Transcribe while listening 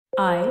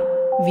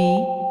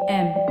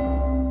IVM.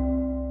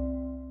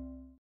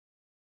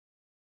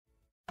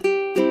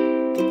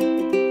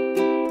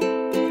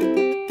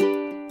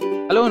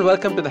 Hello and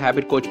welcome to the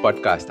Habit Coach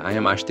podcast. I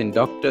am Ashton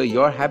Doctor,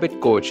 your habit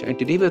coach, and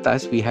today with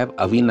us we have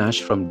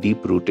Avinash from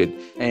Deep Rooted.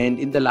 And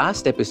in the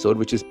last episode,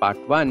 which is part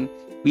 1,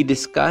 we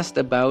discussed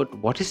about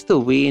what is the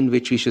way in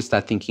which we should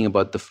start thinking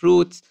about the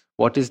fruits,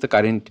 what is the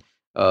current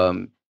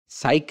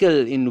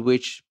cycle in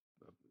which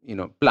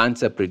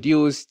plants are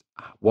produced,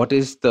 what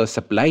is the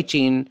supply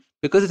chain,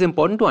 because it's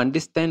important to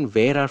understand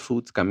where are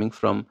fruits coming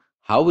from,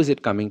 how is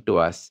it coming to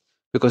us,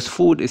 because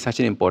food is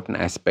such an important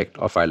aspect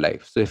of our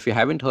life. So if you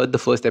haven't heard the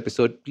first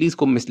episode, please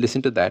go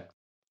listen to that.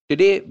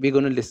 Today we're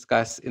going to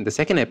discuss in the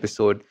second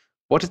episode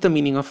what is the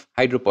meaning of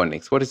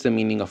hydroponics, what is the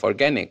meaning of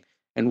organic,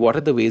 and what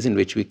are the ways in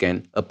which we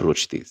can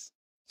approach these.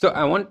 So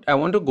I want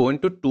to go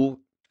into two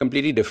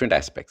completely different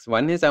aspects.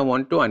 One is I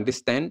want to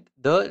understand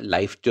the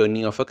life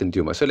journey of a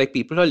consumer. So like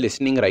people who are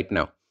listening right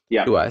now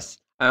to us,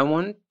 I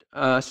want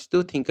us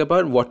to think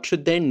about what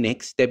should their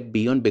next step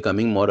be on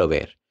becoming more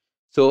aware.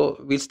 So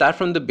we'll start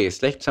from the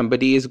base. Like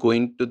somebody is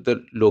going to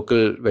the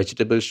local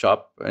vegetable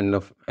shop and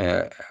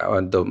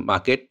on the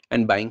market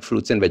and buying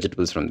fruits and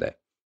vegetables from there.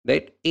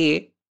 Right?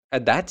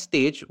 At that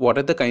stage, what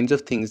are the kinds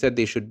of things that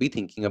they should be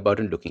thinking about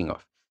and looking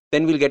of?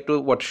 Then we'll get to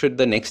what should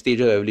the next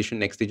stage of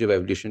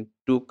evolution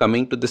to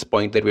coming to this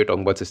point that we're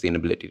talking about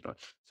sustainability.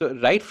 So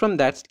right from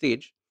that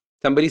stage,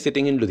 somebody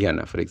sitting in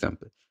Ludhiana, for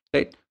example,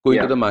 right, going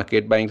to the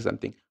market, buying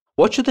something.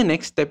 What should the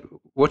next step,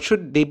 what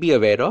should they be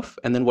aware of?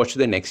 And then what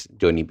should the next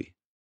journey be?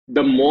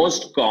 The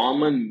most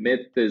common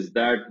myth is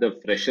that the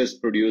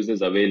freshest produce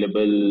is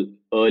available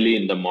early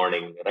in the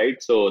morning,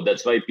 right? So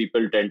that's why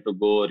people tend to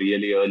go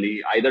really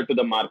early, either to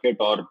the market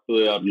or to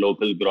your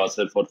local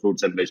grocer for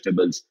fruits and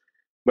vegetables.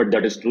 But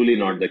that is truly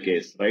not the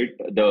case, right?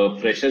 The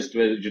freshest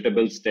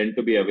vegetables tend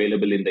to be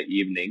available in the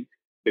evening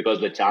because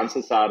the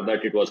chances are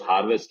that it was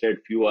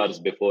harvested few hours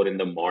before in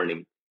the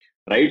morning,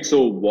 right?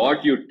 So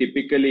what you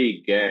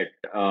typically get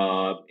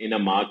in a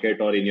market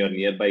or in your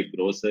nearby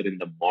grocer in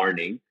the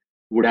morning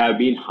would have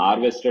been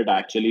harvested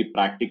actually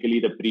practically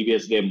the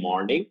previous day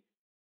morning.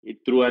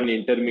 Through an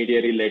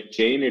intermediary led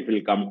chain, it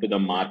will come to the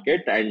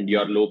market, and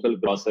your local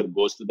grocer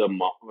goes to the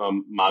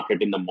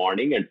market in the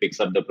morning and picks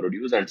up the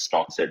produce and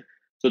stocks it.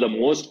 So the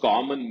most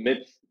common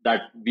myth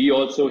that we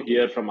also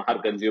hear from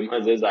our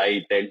consumers is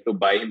I tend to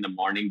buy in the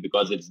morning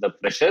because it's the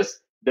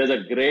freshest. There's a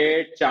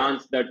great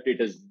chance that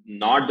it is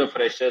not the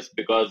freshest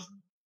because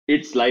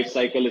its life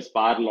cycle is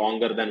far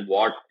longer than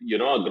what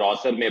a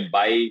grocer may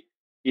buy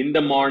in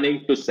the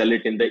morning to sell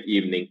it in the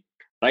evening,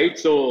 right?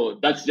 So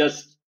that's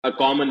just a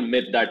common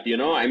myth that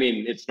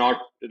it's not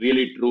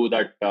really true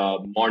that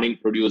morning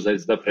produce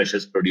is the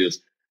freshest produce,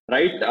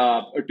 right?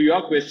 To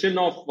your question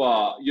of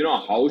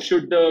how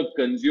should the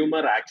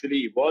consumer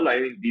actually evolve, I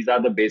mean, these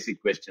are the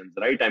basic questions,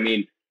 right? I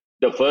mean,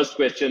 the first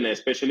question,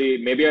 especially,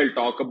 maybe I'll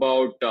talk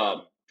about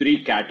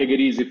three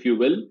categories, if you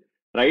will,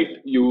 right?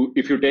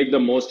 If you take the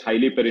most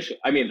highly perishable,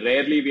 I mean,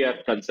 rarely we are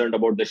concerned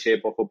about the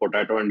shape of a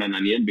potato and an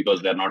onion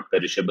because they're not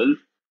perishable.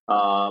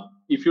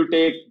 If you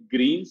take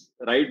greens,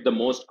 right, the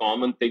most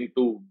common thing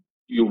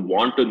you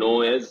want to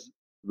know is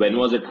when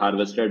was it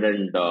harvested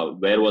and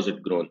where was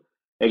it grown.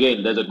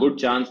 Again, there's a good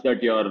chance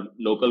that your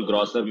local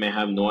grocer may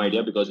have no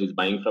idea because he's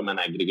buying from an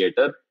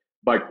aggregator.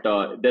 But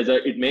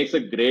it makes a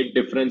great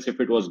difference if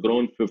it was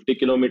grown 50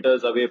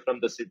 kilometers away from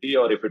the city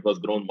or if it was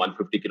grown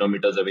 150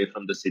 kilometers away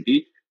from the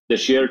city. The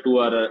sheer 2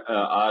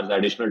 hours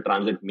additional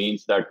transit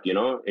means that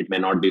it may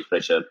not be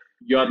fresher.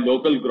 Your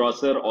local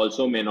grocer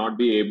also may not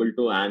be able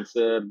to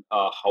answer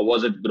how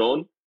was it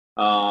grown,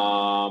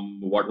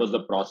 what was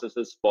the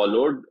processes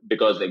followed,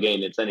 because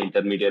again, it's an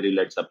intermediary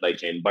led supply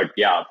chain. But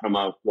yeah, from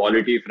a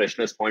quality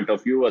freshness point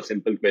of view, a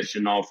simple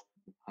question of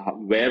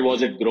where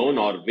was it grown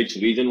or which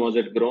region was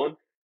it grown,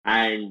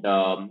 and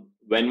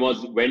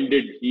when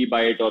did he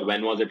buy it or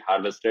when was it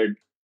harvested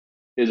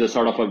is a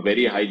sort of a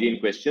very hygiene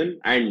question.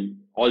 And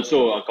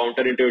also a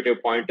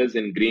counterintuitive point is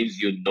in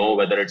greens,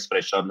 whether it's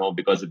fresh or no,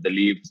 because if the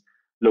leaves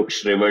look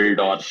shriveled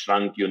or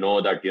shrunk,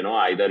 that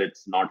either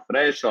it's not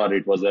fresh or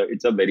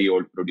it's a very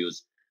old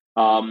produce.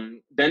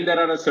 Then there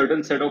are a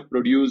certain set of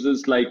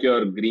produces like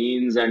your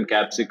greens and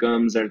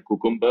capsicums and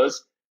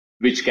cucumbers,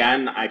 which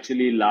can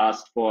actually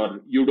last for,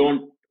 you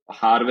don't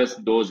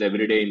harvest those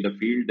every day in the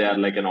field. They are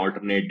like an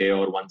alternate day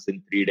or once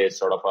in 3 days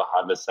sort of a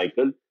harvest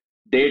cycle.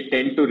 They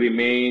tend to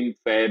remain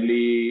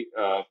fairly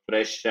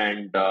fresh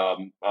and a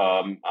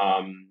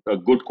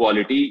good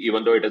quality,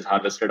 even though it is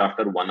harvested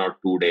after 1 or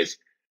 2 days.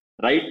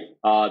 Right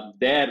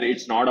there,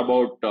 it's not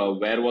about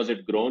where was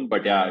it grown,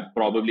 but yeah,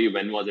 probably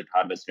when was it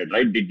harvested.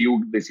 Right? Did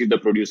you receive the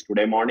produce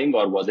today morning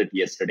or was it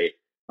yesterday?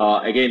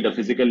 Again, the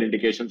physical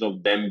indications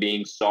of them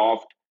being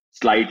soft,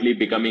 slightly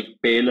becoming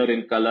paler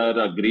in color.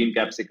 A green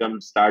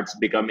capsicum starts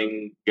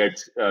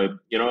gets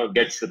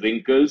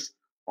wrinkles,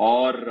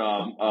 or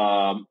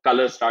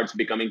color starts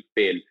becoming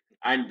pale.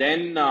 And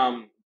then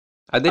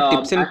Are there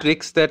tips and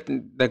tricks that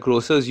the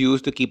grocers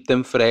use to keep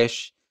them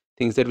fresh?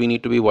 things that we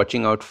need to be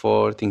watching out for,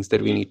 things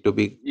that we need to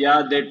be?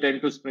 Yeah, they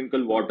tend to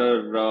sprinkle water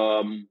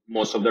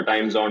most of the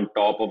times on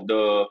top of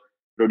the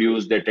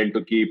produce. They tend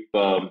to keep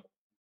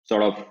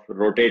sort of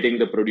rotating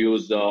the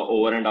produce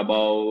over and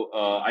above.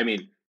 I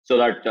mean, so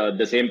that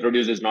the same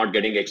produce is not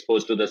getting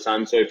exposed to the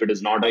sun. So if it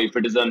is not, if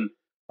it is an,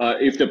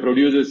 if the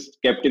produce is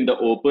kept in the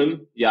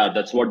open, yeah,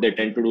 that's what they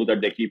tend to do.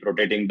 That they keep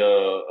rotating the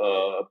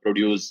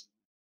produce,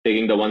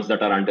 taking the ones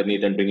that are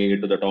underneath and bringing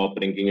it to the top,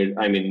 bringing it.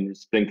 I mean,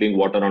 sprinkling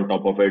water on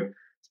top of it.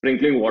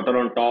 Sprinkling water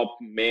on top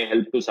may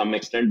help to some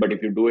extent, but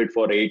if you do it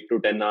for 8 to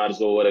 10 hours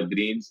over a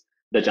greens,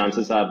 the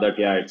chances are that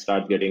yeah, it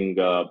starts getting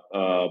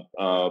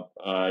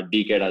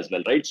decayed as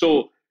well, right?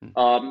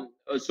 Hmm.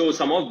 So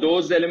some of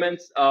those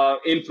elements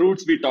in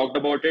fruits we talked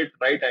about it,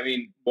 right? I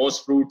mean,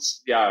 most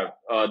fruits, yeah.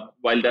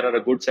 While there are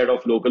a good set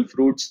of local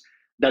fruits,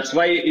 that's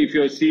why if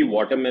you see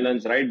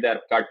watermelons, right,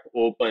 they're cut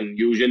open.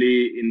 Usually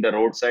in the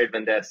roadside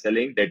when they're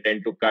selling, they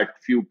tend to cut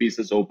few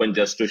pieces open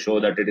just to show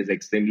that it is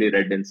extremely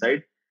red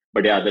inside.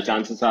 But yeah, the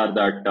chances are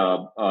that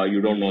you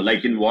don't know.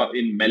 Like in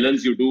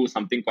melons, you do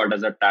something called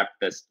as a tap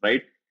test,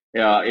 right?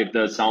 If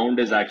the sound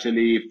is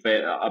actually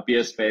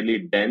appears fairly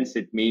dense,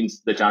 it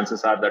means the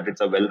chances are that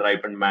it's a well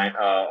ripened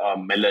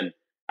melon,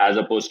 as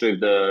opposed to if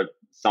the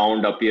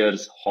sound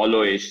appears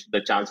hollowish,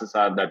 the chances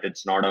are that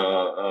it's not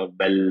a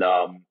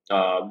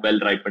well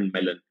ripened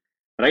melon,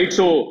 right?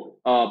 So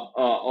a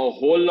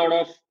whole lot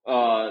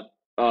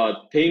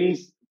of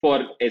things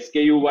for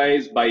SKU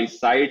wise by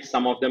sight.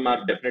 Some of them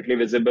are definitely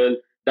visible.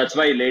 That's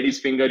why lady's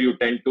finger, you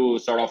tend to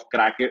sort of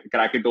crack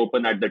it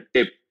open at the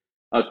tip.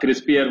 A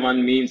crispier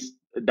one means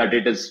that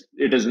it is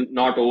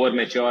not over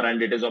mature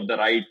and it is of the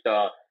right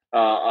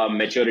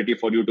maturity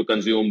for you to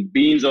consume.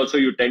 Beans also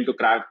you tend to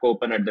crack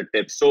open at the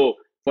tip. So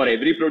for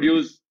every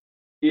produce,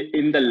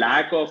 in the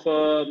lack of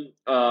a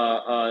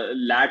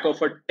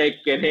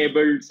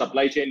tech-enabled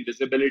supply chain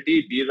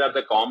visibility, these are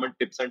the common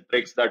tips and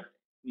tricks that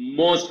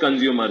most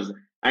consumers,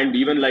 and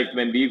even like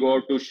when we go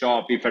to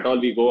shop, if at all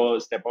we go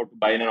step out to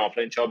buy in an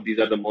offline shop, these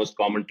are the most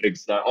common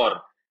tricks or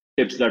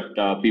tips that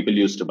people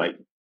used to buy.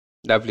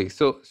 Lovely.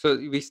 So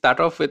we start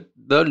off with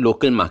the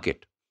local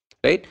market,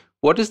 right?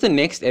 What is the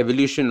next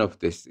evolution of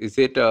this? Is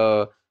it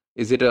a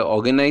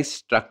organized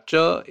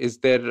structure? Is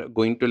there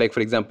going to, like,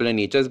 for example, a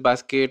nature's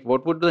basket?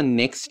 What would the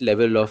next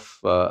level of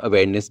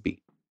awareness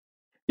be?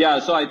 Yeah,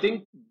 so I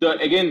think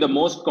the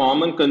most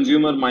common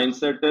consumer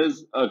mindset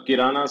is a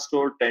Kirana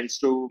store tends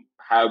to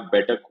have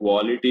better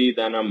quality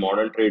than a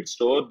modern trade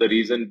store. The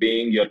reason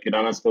being, your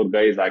Kirana store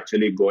guy is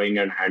actually going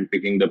and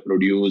handpicking the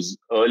produce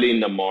early in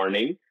the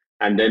morning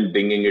and then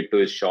bringing it to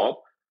his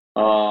shop.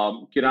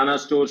 Kirana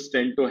stores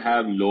tend to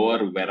have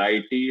lower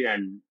variety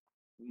and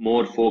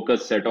more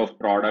focused set of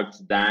products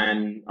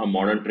than a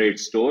modern trade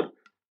store,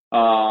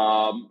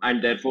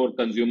 and therefore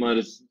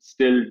consumers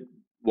still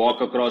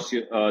walk across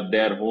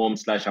their home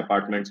slash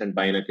apartments and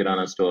buy in a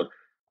kirana store.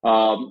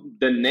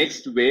 The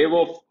next wave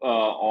of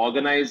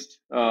organized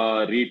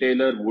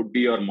retailer would be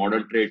your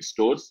modern trade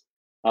stores.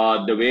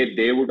 The way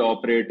they would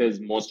operate is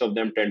most of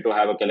them tend to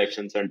have a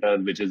collection center,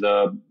 which is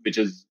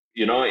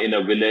in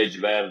a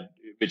village where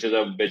which is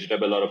a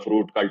vegetable or a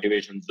fruit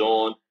cultivation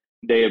zone.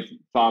 They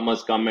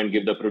farmers come and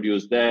give the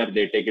produce there.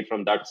 They take it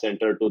from that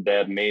center to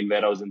their main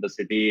warehouse in the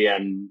city,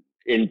 and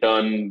in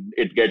turn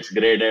it gets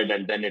graded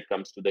and then it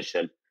comes to the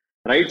shelf,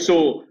 right?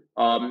 So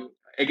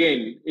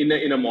again,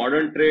 in a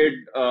modern trade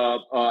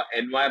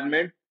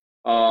environment,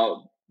 uh,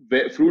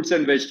 fruits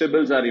and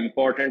vegetables are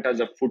important as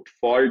a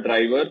footfall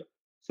driver,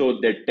 so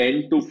they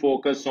tend to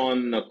focus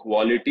on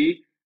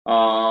quality.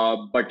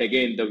 But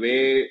again, the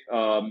way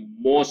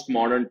most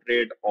modern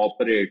trade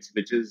operates,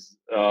 which is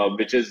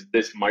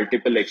this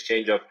multiple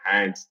exchange of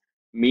hands,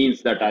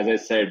 means that, as I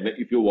said,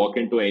 if you walk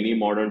into any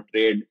modern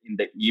trade in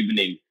the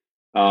evening,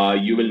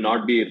 you will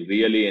not be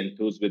really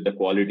enthused with the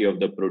quality of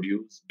the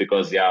produce,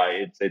 because yeah,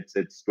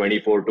 it's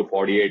 24 to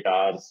 48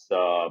 hours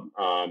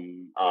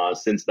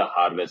since the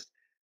harvest,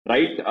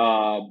 right?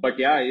 But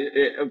yeah,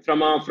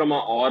 from a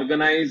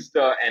organized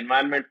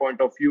environment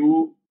point of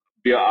view,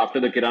 after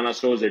the kirana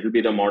stores, it will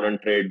be the modern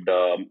trade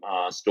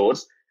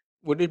stores.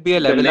 Would it be a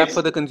The level up for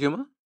next, the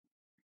consumer?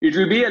 it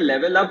will be a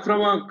level up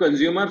from a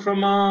consumer,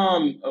 from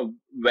a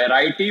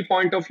variety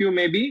point of view,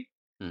 maybe.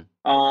 Hmm.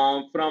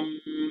 From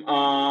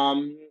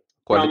from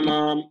Quality?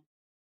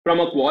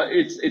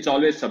 it's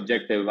always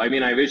subjective. I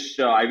mean, I wish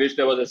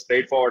there was a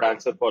straightforward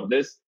answer for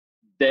this.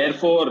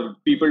 Therefore,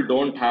 people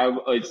don't have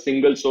a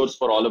single source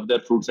for all of their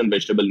fruits and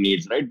vegetable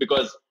needs, right?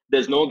 Because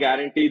there's no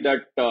guarantee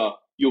that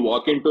you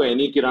walk into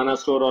any kirana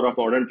store or a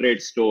modern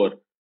trade store,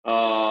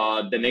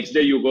 the next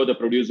day you go, the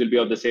produce will be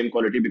of the same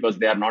quality, because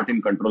they are not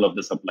in control of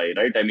the supply,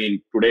 right? I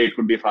mean, today it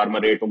could be farmer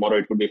A, tomorrow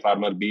it could be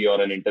farmer B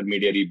or an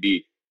intermediary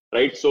B,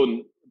 right? So And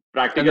the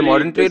practically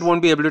modern trade this,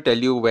 won't be able to tell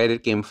you where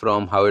it came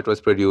from, how it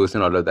was produced,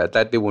 and all of that.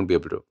 That they won't be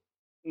able to.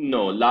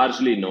 no,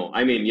 largely no.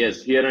 I mean,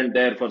 yes, here and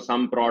there for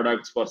some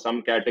products, for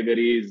some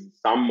categories,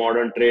 some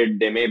modern trade,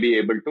 they may be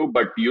able to,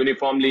 but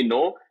uniformly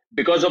no,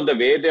 because of the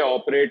way they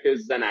operate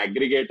is an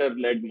aggregator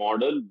led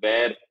model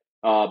where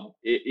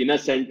in a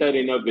center,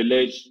 in a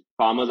village,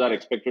 farmers are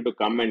expected to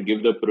come and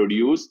give the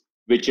produce,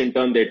 which in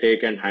turn they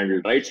take and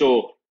handle, right?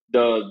 So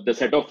the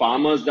set of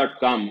farmers that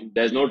come,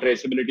 there's no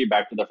traceability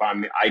back to the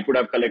farm. I could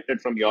have collected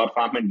from your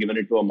farm and given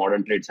it to a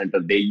modern trade center.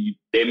 They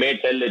may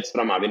tell it's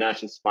from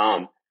Avinash's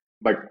farm,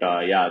 but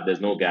yeah,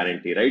 there's no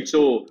guarantee, right?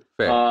 So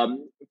Fair.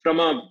 from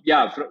a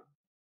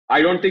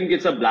I don't think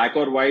it's a black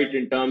or white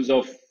in terms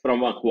of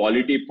from a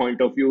quality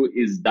point of view.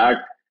 Is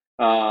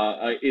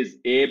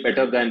A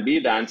better than B?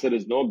 The answer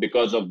is no,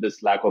 because of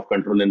this lack of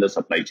control in the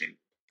supply chain.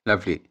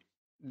 Lovely.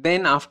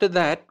 Then after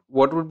that,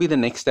 what would be the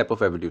next step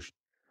of evolution?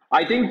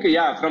 I think,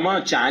 yeah, from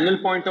a channel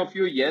point of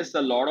view, yes,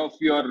 a lot of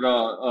your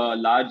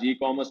large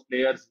e-commerce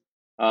players,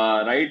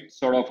 right,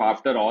 sort of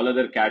after all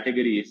other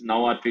categories,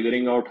 now are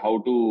figuring out how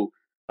to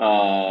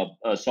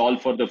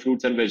solve for the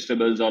fruits and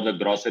vegetables or the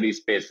grocery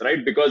space,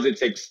 right? Because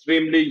it's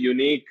extremely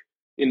unique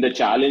in the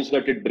challenge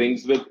that it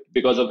brings with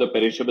because of the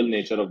perishable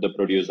nature of the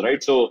produce,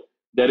 right? So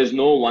there is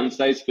no one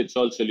size fits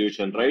all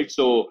solution, right?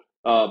 So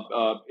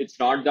it's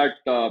not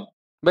that.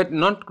 But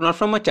not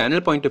from a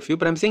channel point of view,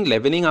 but I'm saying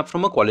leveling up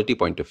from a quality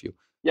point of view.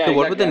 Yeah, So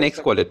what would exactly. the next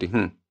quality?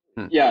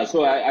 Yeah,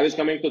 so I was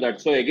coming to that.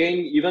 So again,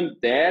 even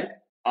there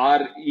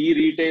are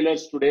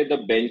e-retailers today the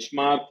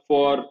benchmark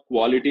for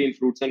quality in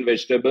fruits and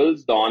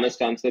vegetables? The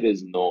honest answer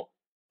is no,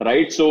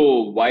 right?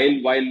 So while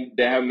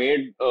they have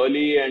made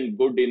early and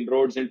good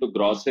inroads into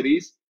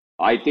groceries,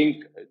 I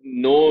think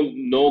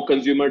no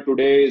consumer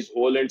today is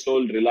whole and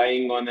soul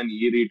relying on an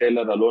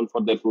e-retailer alone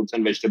for their fruits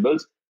and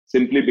vegetables,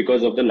 simply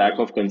because of the lack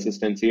of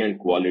consistency and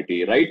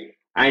quality, right?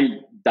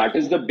 And that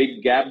is the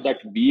big gap that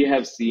we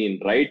have seen,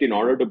 right? In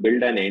order to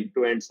build an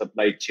end-to-end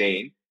supply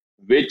chain,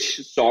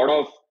 which sort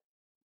of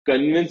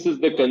convinces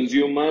the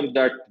consumer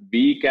that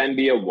we can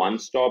be a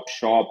one-stop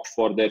shop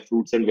for their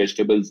fruits and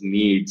vegetables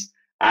needs,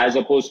 as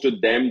opposed to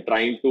them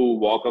trying to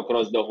walk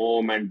across the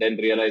home and then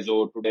realize,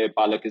 oh, today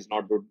palak is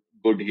not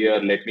good here,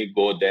 let me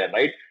go there,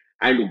 right?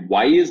 And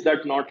why is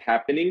that not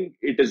happening?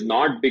 It is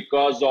not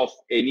because of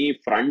any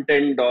front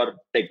end or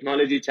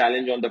technology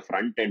challenge on the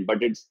front end, but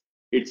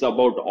it's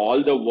about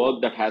all the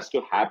work that has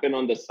to happen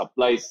on the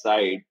supply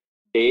side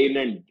day in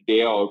and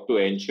day out to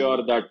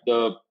ensure that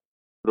the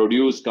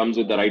produce comes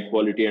with the right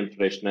quality and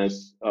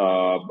freshness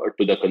to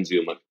the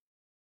consumer.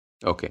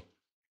 Okay,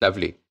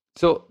 lovely.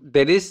 So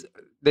there's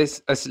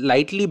a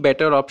slightly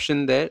better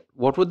option there.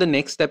 What would the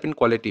next step in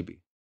quality be?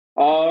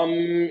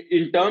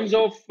 In terms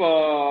of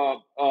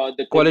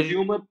the Quality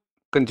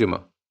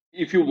consumer.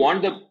 if you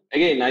want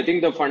again, I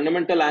think the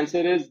fundamental answer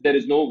is there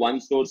is no one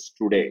source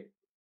today,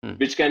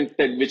 which can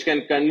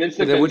convince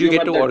So the then would you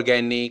get consumer to that.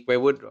 organic? Where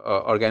would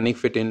organic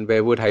fit in?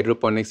 Where would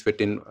hydroponics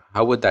fit in?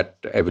 How would that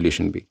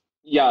evolution be?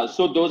 Yeah,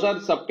 so those are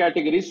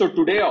subcategories. So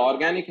today,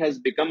 organic has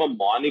become a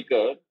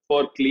moniker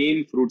for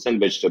clean fruits and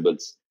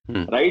vegetables,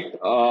 right?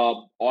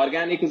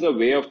 Organic is a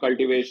way of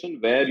cultivation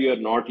where you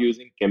are not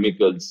using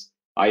chemicals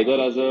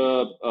either as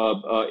a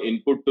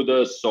input to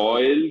the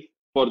soil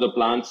for the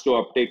plants to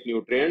uptake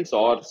nutrients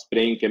or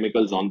spraying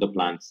chemicals on the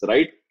plants,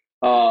 right?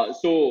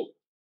 So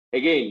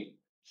again,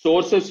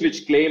 sources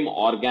which claim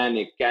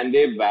organic, can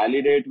they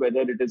validate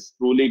whether it is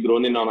truly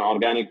grown in an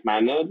organic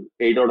manner?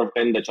 8 out of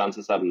 10, the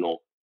chances are no,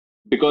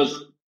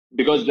 because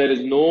there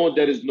is no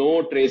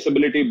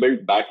traceability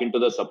built back into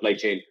the supply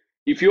chain.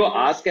 If you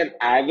ask an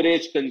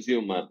average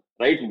consumer,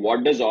 right,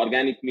 what does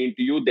organic mean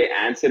to you, they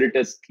answer it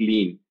as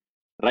clean,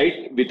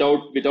 right,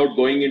 without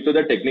going into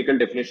the technical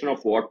definition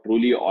of what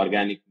truly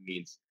organic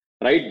means,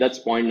 right? That's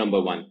point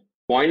number one.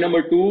 Point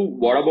number two,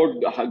 what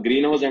about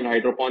greenhouse and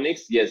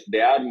hydroponics? Yes,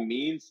 they are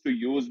means to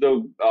use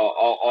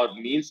or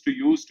means to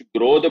use to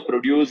grow the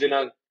produce in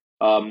a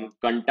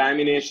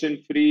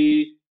contamination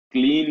free,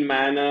 clean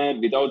manner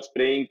without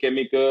spraying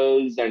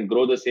chemicals and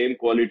grow the same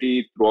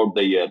quality throughout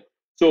the year.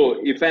 So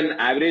if an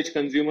average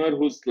consumer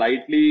who's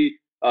slightly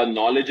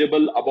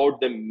knowledgeable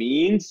about the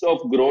means of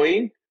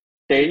growing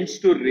tends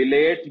to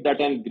relate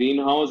that a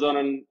greenhouse or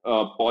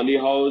a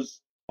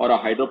polyhouse or a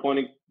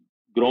hydroponic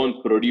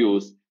grown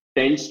produce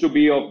tends to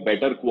be of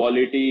better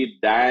quality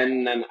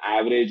than an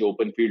average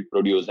open field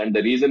produce. And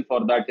the reason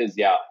for that is,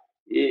 yeah,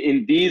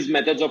 in these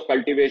methods of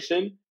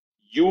cultivation,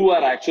 you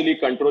are actually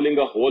controlling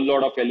a whole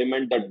lot of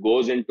element that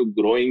goes into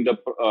growing the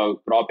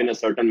crop in a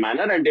certain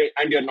manner,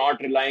 and you're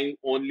not relying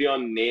only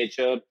on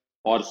nature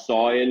or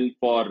soil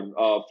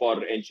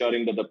for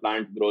ensuring that the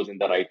plant grows in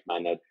the right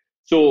manner.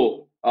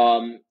 So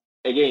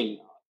again,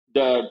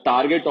 the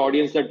target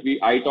audience that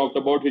I talked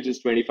about, which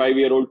is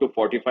 25-year-old to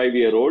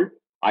 45-year-old,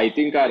 I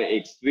think are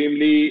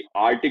extremely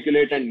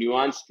articulate and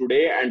nuanced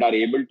today and are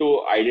able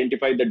to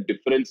identify the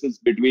differences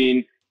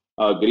between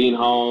a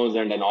greenhouse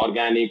and an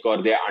organic,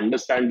 or they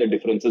understand the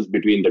differences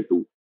between the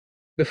two.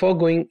 Before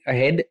going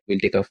ahead, we'll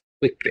take a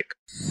quick break.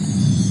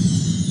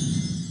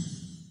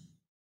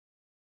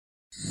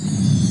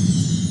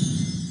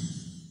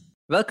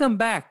 Welcome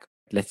back.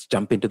 Let's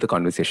jump into the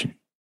conversation.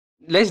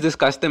 Let's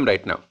discuss them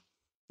right now.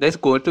 Let's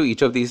go to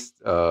each of these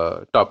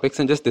topics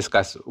and just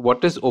discuss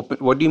what is open.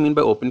 What do you mean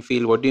by open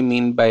field? What do you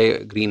mean by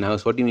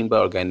greenhouse? What do you mean by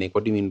organic?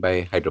 What do you mean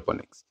by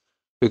hydroponics?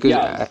 Because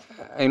Yeah,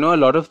 I know a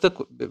lot of the,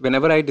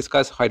 whenever I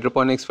discuss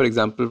hydroponics, for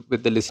example,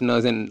 with the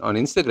listeners and on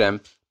Instagram,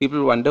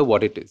 people wonder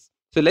what it is.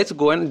 So let's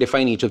go and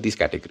define each of these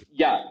categories.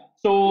 yeah.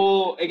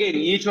 So again,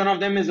 each one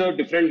of them is a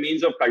different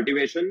means of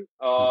cultivation.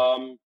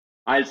 Hmm.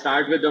 I'll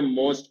start with the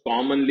most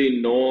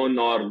commonly known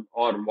or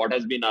what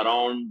has been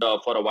around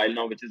for a while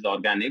now, which is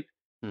organic.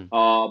 Hmm.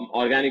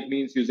 Organic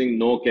means using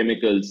no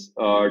chemicals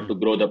Hmm. to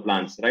grow the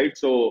plants, right?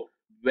 So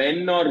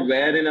when or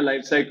where in a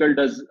life cycle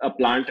does a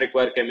plant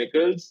require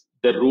chemicals?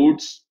 The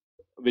roots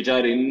which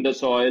are in the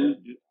soil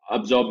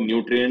absorb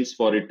nutrients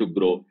for it to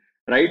grow,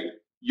 right?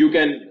 You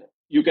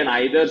can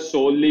either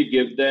solely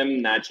give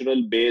them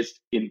natural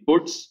based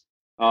inputs,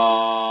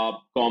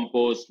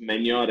 compost,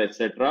 manure,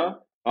 etc.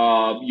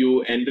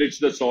 You enrich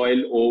the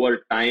soil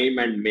over time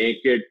and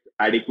make it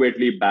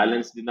adequately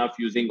balanced enough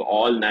using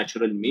all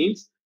natural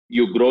means.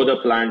 You grow the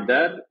plant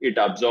there, it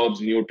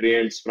absorbs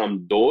nutrients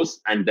from those,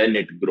 and then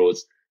it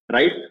grows,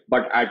 right?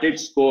 But at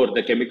its core,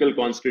 the chemical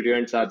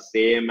constituents are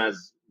same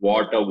as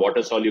what a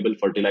water soluble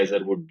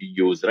fertilizer would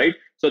use, right?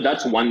 So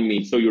that's one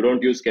means. So you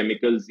don't use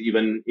chemicals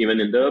even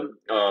in the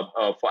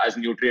as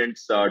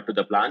nutrients to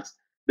the plants.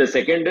 The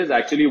second is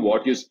actually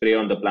what you spray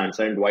on the plants.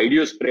 And why do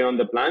you spray on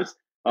the plants?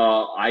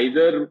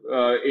 Either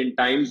in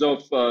times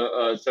of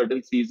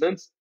certain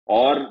seasons,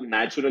 or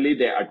naturally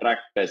they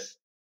attract pests.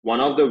 One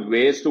of the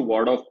ways to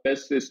ward off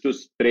pests is to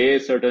spray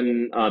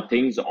certain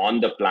things on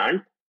the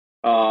plant,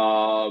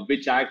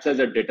 which acts as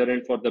a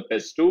deterrent for the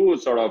pests to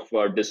sort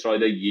of destroy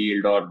the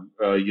yield,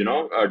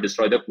 or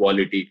destroy the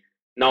quality.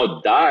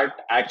 Now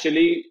that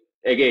actually,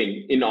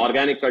 again, in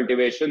organic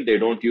cultivation, they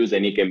don't use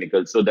any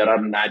chemicals. So there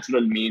are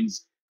natural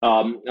means,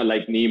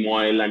 like neem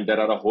oil, and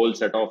there are a whole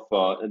set of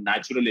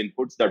natural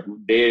inputs that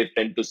they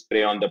tend to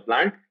spray on the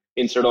plant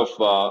instead of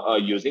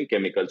using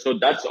chemicals. So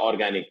that's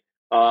organic.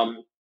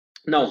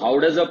 Now, how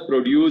does a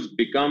produce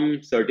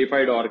become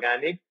certified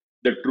organic?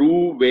 The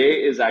true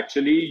way is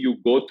actually you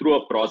go through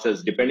a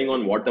process depending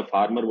on what the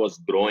farmer was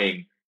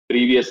growing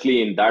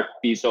previously in that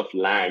piece of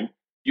land.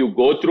 You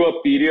go through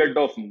a period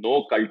of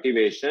no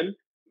cultivation,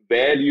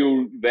 where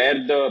you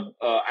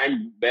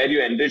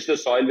enrich the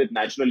soil with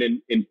natural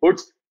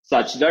inputs,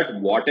 such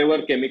that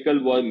whatever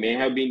chemical may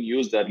have been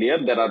used earlier,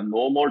 there are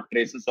no more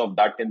traces of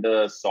that in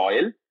the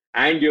soil,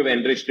 and you've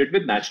enriched it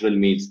with natural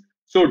means.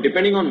 So,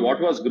 depending on what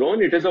was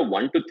grown, it is a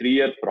 1 to 3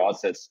 year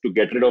process to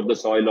get rid of the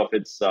soil of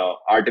its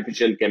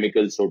artificial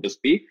chemicals, so to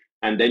speak,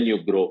 and then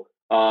you grow.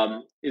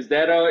 Is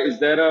there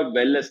a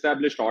well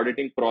established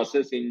auditing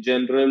process in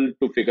general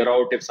to figure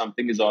out if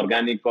something is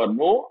organic or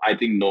no? I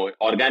think no.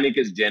 Organic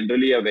is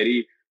generally a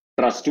very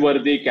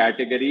trustworthy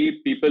category.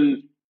 People,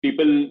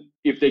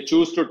 if they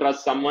choose to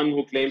trust someone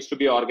who claims to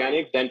be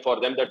organic, then for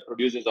them that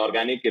produce is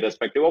organic,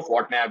 irrespective of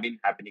what may have been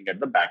happening at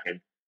the back end.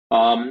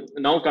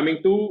 Now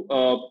coming to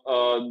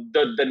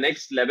the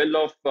next level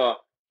of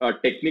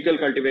technical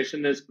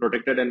cultivation is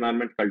protected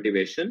environment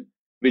cultivation,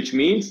 which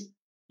means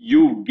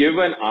you give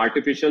an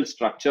artificial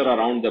structure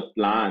around the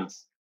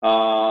plants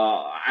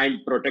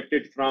and protect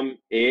it from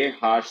a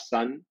harsh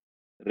sun,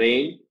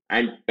 rain,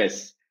 and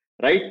pests.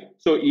 Right.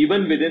 So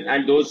even within,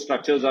 and those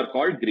structures are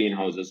called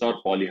greenhouses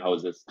or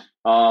polyhouses.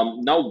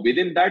 Now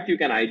within that, you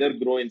can either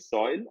grow in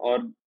soil,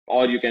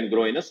 or you can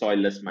grow in a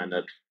soilless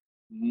manner.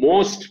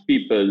 Most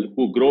people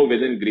who grow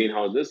within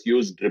greenhouses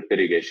use drip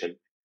irrigation,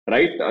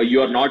 right?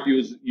 You are not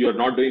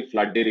doing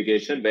flood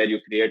irrigation where you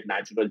create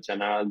natural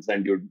channels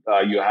and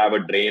you have a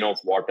drain of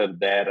water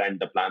there and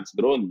the plants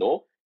grow.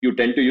 No, you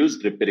tend to use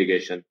drip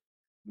irrigation.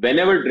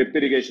 Whenever drip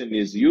irrigation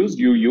is used,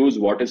 you use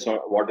what is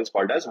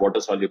called as water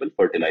soluble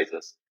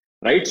fertilizers,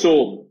 right?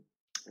 So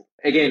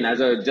again,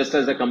 as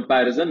a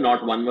comparison,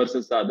 not one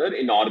versus the other.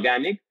 In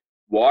organic,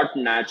 what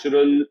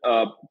natural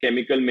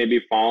chemical may be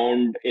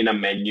found in a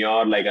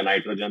manure like a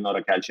nitrogen or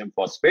a calcium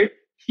phosphate?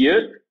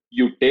 Here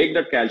you take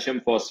that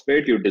calcium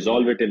phosphate, you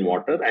dissolve it in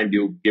water, and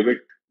you give it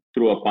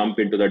through a pump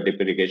into the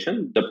drip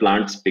irrigation. The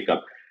plants pick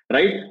up,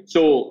 right?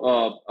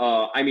 So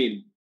I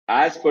mean,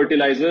 as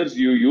fertilizers,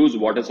 you use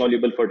water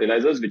soluble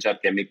fertilizers, which are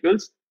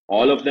chemicals.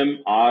 All of them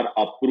are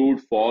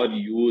approved for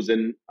use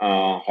in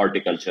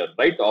horticulture,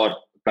 right, or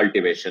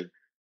cultivation.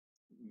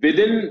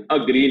 Within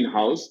a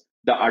greenhouse,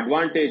 the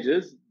advantage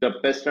is the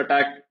pest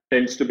attack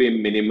tends to be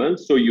minimal,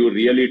 so you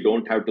really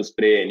don't have to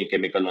spray any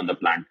chemical on the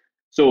plant.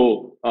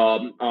 So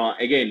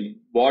again,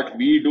 what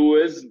we do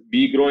is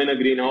we grow in a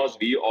greenhouse,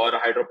 we or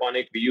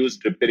hydroponic, we use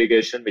drip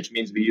irrigation, which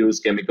means we use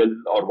chemical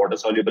or water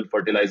soluble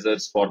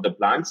fertilizers for the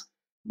plants.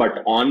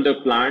 But on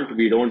the plant,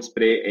 we don't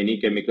spray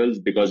any chemicals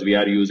because we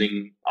are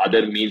using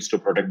other means to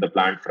protect the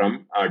plant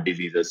from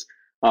diseases.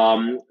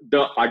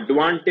 The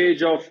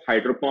advantage of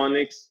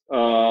hydroponics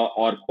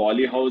or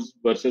polyhouse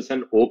versus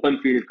an open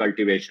field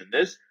cultivation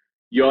is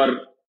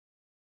your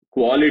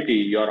quality,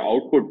 your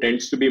output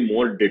tends to be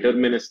more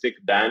deterministic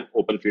than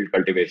open field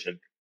cultivation.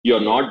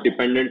 You're not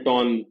dependent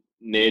on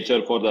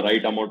nature for the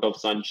right amount of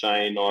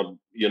sunshine, or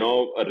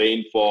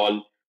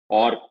rainfall,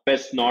 or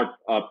pests not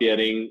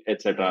appearing,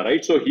 etc.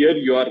 Right? So here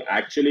you are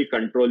actually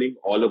controlling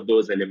all of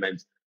those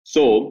elements.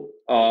 So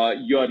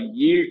your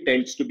yield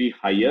tends to be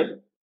higher,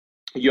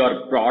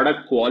 your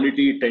product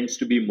quality tends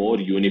to be more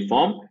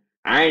uniform,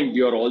 and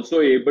you're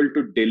also able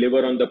to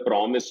deliver on the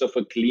promise of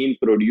a clean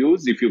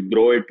produce if you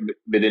grow it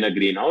within a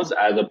greenhouse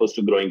as opposed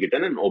to growing it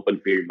in an open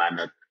field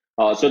manner.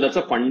 So that's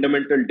a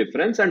fundamental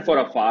difference, and for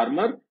a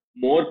farmer,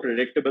 more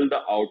predictable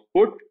the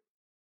output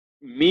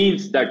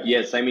means that,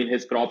 yes, I mean,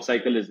 his crop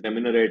cycle is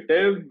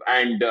remunerative,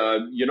 and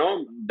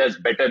there's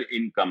better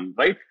income,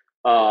 right?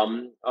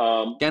 Can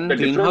The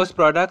difference. greenhouse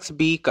products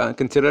be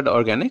considered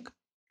organic?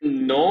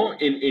 No,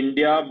 in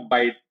India,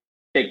 by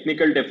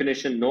technical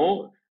definition,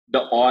 no.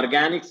 The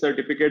organic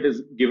certificate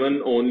is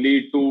given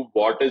only to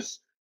what is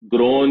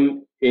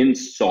grown in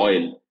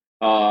soil,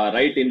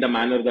 right? In the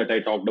manner that I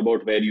talked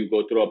about, where you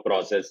go through a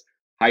process.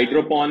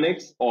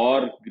 Hydroponics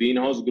or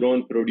greenhouse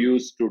grown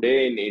produce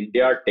today in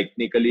India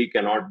technically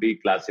cannot be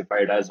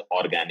classified as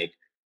organic.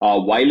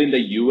 While in the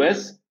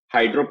US,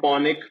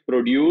 hydroponic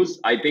produce,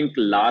 I think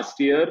last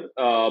year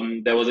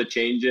there was a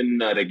change in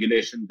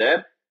regulation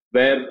there,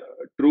 where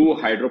true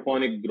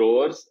hydroponic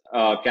growers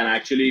can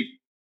actually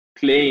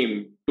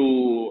claim to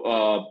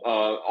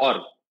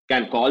or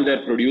can call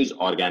their produce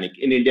organic.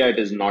 In India, it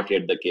is not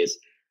yet the case.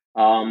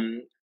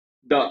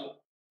 The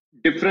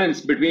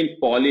difference between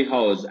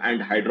polyhouse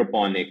and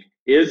hydroponic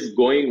is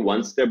going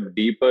one step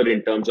deeper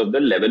in terms of the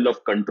level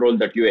of control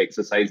that you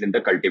exercise in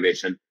the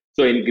cultivation.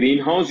 So in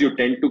greenhouse, you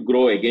tend to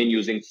grow again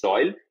using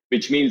soil,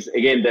 which means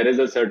again there is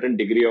a certain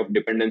degree of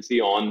dependency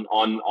on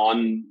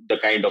the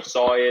kind of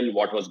soil,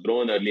 what was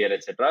grown earlier,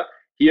 etc.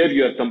 Here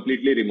you are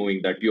completely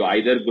removing that. You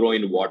either grow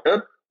in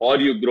water or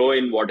you grow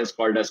in what is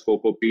called as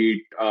coco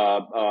peat,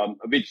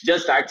 which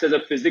just acts as a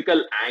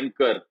physical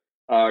anchor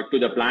to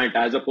the plant,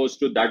 as opposed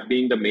to that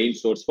being the main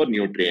source for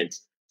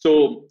nutrients.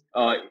 So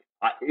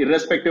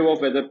irrespective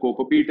of whether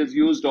coco peat is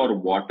used or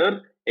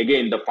water,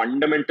 again, the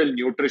fundamental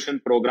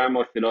nutrition program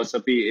or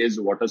philosophy is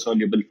water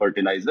soluble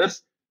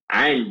fertilizers.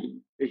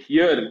 And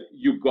here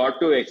you got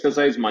to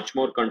exercise much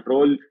more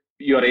control.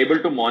 You're able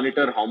to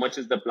monitor how much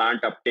is the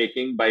plant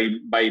uptaking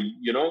by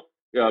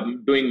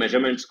doing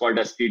measurements called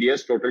as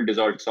TDS, total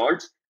dissolved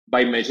salts.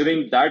 By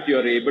measuring that,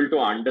 you're able to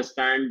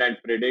understand and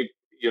predict,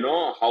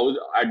 how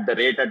at the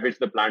rate at which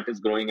the plant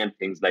is growing and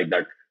things like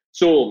that.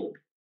 So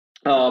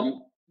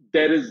um,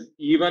 there is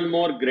even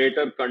more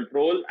greater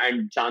control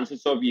and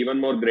chances of even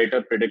more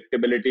greater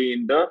predictability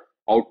in the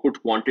output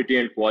quantity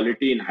and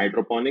quality in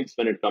hydroponics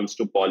when it comes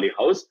to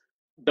polyhouse.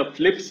 The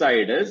flip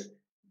side is,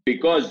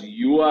 because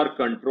you are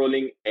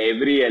controlling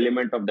every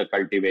element of the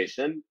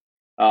cultivation,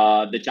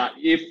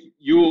 if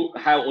you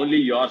have only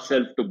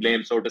yourself to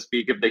blame, so to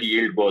speak, if the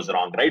yield goes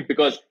wrong, right?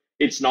 Because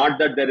it's not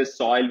that there is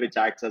soil which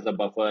acts as a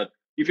buffer.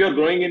 If you're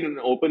growing in an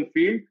open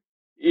field,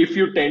 if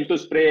you tend to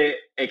spray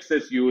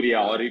excess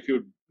urea, or if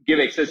you give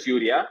excess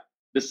urea,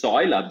 the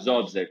soil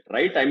absorbs it,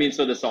 right? I mean,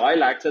 so the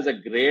soil acts as a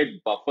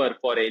great buffer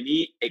for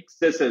any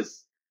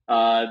excesses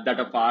that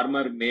a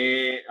farmer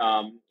may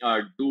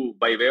do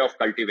by way of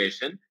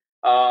cultivation.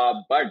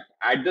 But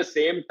at the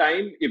same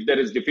time, if there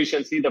is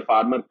deficiency, the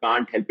farmer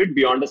can't help it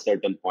beyond a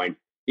certain point.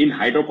 In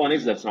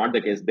hydroponics, that's not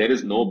the case. There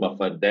is no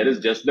buffer. There is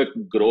just the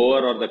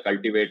grower or the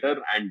cultivator,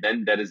 and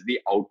then there is the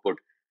output,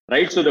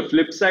 right? So the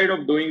flip side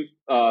of doing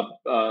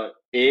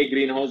A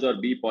greenhouse or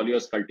B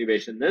polyhouse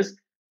cultivation is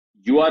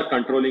you are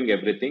controlling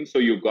everything. So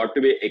you've got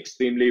to be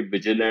extremely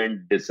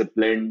vigilant,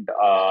 disciplined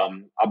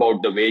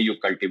about the way you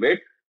cultivate.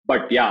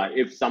 But yeah,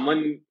 if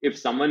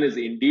someone is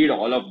indeed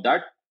all of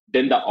that,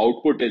 then the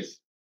output is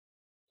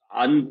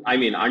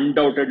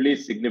undoubtedly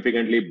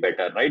significantly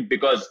better, right?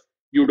 Because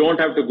you don't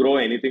have to grow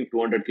anything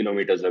 200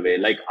 kilometers away.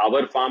 Like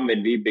our farm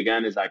when we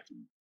began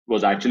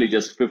was actually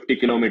just 50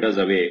 kilometers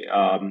away.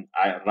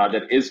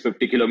 Rather, is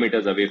 50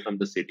 kilometers away from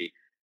the city,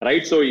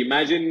 right? So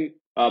imagine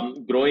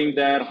growing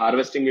there,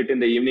 harvesting it in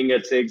the evening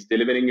at 6,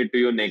 delivering it to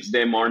you next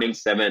day morning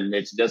 7.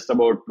 It's just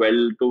about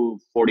 12 to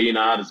 14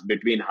 hours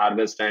between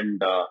harvest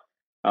and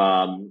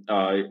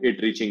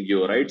it reaching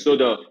you, right? So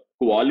the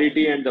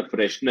quality and the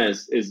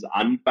freshness is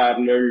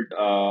unparalleled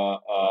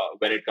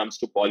when it comes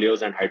to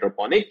polyos and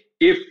hydroponic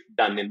if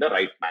done in the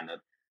right manner.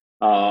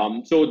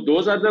 So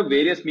those are the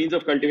various means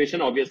of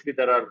cultivation. Obviously,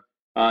 there are,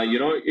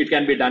 it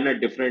can be done at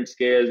different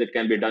scales. It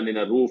can be done in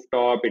a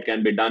rooftop. It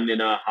can be done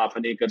in a half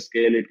an acre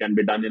scale. It can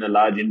be done in a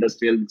large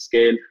industrial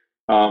scale.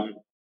 Um,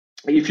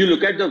 if you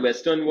look at the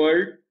Western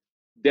world,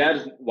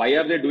 why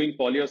are they doing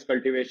polyhouse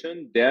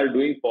cultivation? They are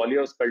doing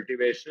polyhouse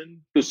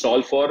cultivation to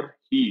solve for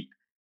heat,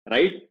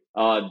 right?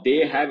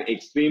 They have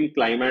extreme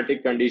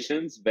climatic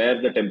conditions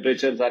where the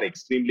temperatures are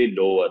extremely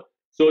lower.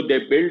 So they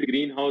build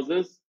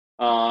greenhouses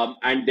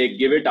and they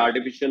give it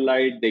artificial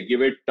light, they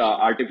give it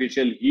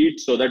artificial heat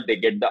so that they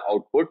get the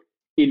output.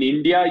 In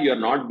India, you're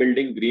not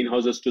building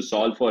greenhouses to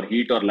solve for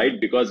heat or light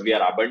because we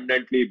are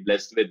abundantly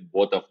blessed with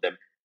both of them,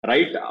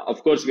 right?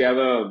 Of course, we have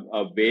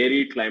a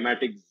varied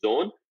climatic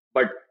zone,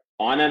 but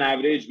on an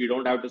average, we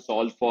don't have to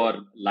solve for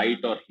light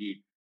or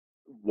heat.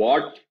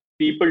 What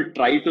people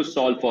try to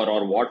solve for,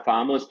 or what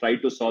farmers try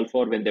to solve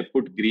for when they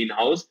put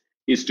greenhouse,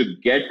 is to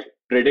get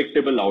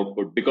predictable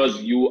output,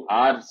 because you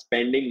are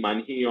spending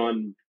money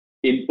on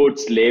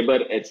inputs, labor,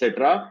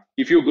 etc.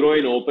 If you grow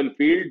in open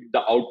field,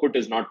 the output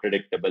is not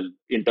predictable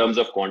in terms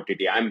of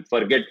quantity. I'm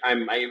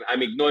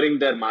ignoring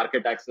their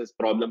market access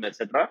problem,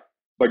 etc.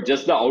 But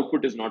just the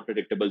output is not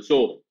predictable.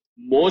 So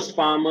most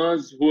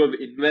farmers who have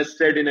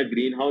invested in a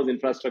greenhouse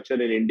infrastructure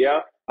in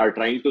India are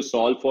trying to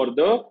solve for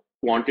the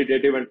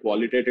quantitative and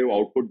qualitative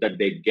output that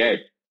they get,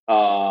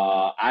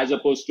 as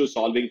opposed to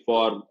solving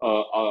for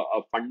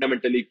a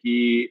fundamentally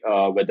key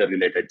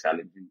weather-related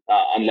challenge,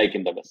 unlike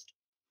in the West.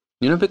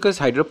 Because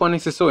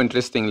hydroponics is so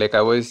interesting. Like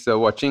I was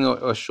watching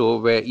a show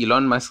where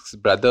Elon Musk's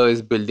brother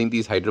is building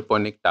these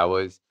hydroponic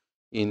towers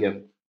Yeah,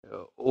 in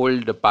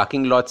old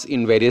parking lots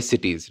in various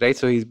cities, right?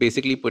 So he's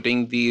basically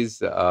putting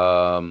these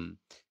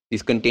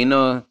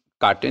container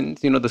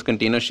cartons, those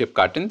container ship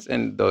cartons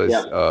and those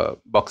yeah,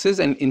 boxes,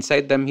 and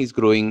inside them he's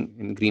growing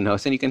in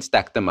greenhouse, and you can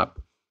stack them up.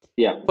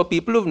 yeah. For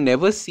people who've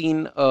never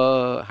seen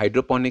a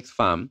hydroponics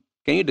farm,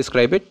 can you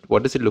describe it?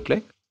 What does it look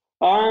like?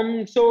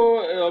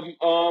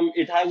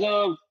 It has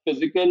a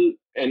physical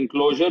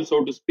enclosure,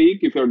 so to speak.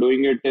 If you're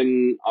doing it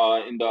in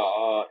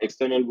the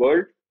external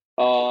world,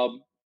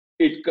 um,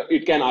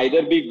 it can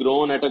either be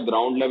grown at a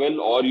ground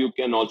level, or you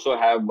can also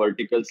have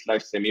vertical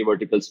slash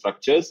semi-vertical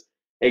structures.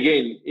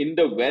 Again, in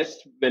the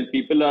West, when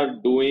people are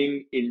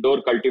doing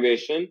indoor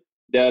cultivation,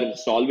 they are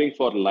solving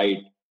for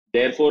light.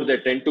 Therefore, they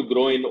tend to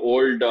grow in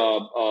old,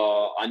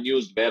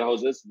 unused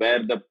warehouses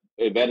where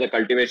the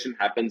cultivation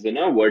happens in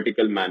a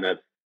vertical manner.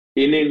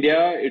 In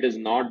India, it is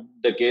not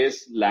the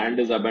case. Land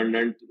is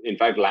abundant. In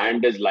fact,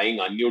 land is lying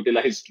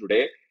unutilized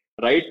today,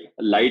 right?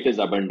 Light is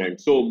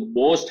abundant. So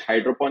most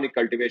hydroponic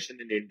cultivation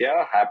in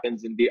India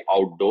happens in the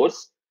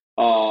outdoors,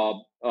 uh,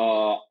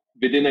 uh,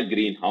 within a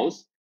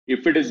greenhouse.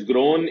 If it is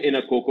grown in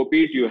a coco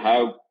peat, you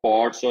have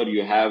pots or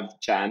you have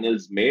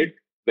channels made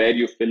where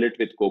you fill it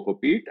with coco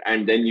peat,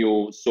 and then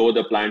you sow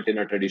the plant in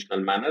a traditional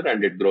manner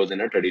and it grows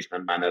in a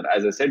traditional manner.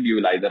 As I said, you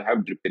will either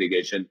have drip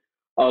irrigation.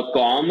 A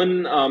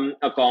common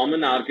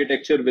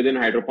architecture within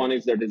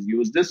hydroponics that is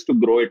used is to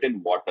grow it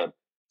in water.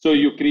 So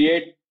you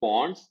create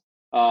ponds,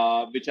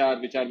 which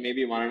are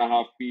maybe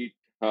 1.5 feet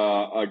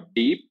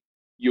deep.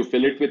 You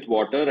fill it with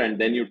water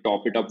and then you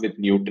top it up with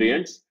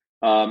nutrients.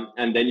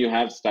 And then you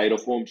have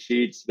styrofoam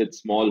sheets with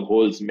small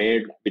holes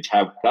made, which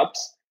have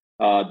cups.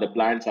 The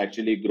plants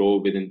actually grow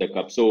within the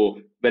cup.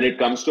 So when it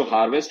comes to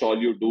harvest, all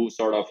you do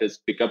sort of is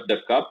pick up the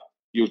cup,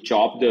 you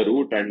chop the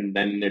root, and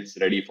then it's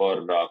ready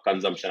for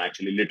consumption.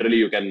 Actually, literally,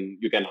 you can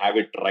have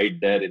it right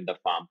there in the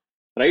farm,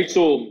 right?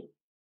 So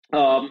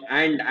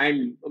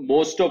and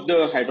most of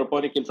the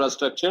hydroponic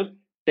infrastructure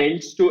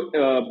tends to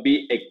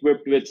be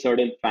equipped with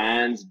certain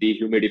fans,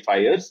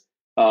 dehumidifiers,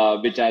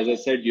 which, as I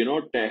said,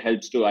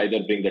 helps to either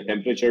bring the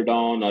temperature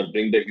down or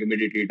bring the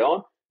humidity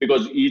down,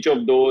 because each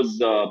of those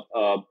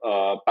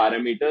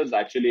parameters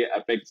actually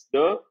affects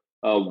the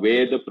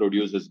way the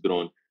produce is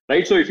grown,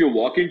 right? So if you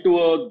walk into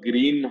a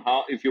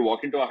greenhouse, if you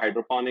walk into a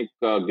hydroponic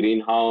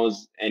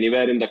greenhouse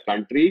anywhere in the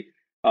country,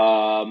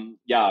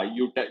 yeah,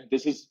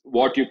 this is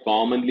what you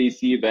commonly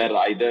see, where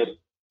either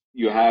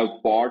you have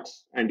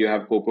pots and you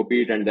have coco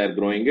peat and they're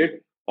growing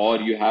it, or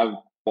you have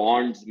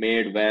ponds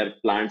made where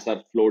plants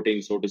are floating,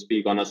 so to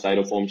speak, on a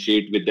styrofoam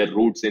sheet with their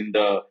roots in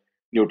the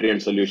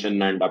nutrient solution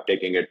and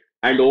uptaking it.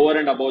 And over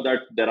and above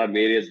that, there are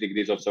various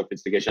degrees of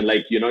sophistication.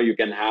 Like, you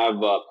can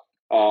have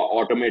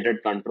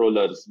automated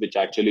controllers which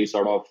actually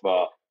sort of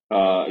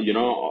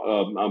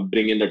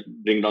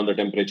bring down the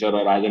temperature,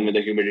 or as in with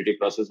the humidity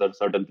process at a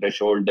certain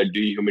threshold, the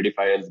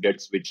dehumidifiers get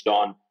switched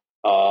on.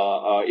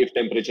 If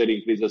temperature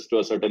increases to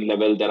a certain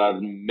level, there are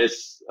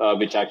mists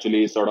which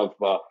actually sort of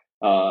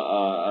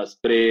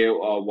spray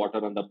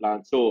water on the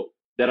plant. So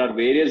there are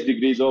various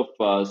degrees of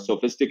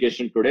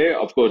sophistication today.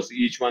 Of course,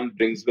 each one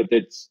brings with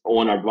its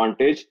own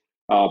advantage.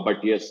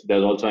 But yes,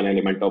 there's also an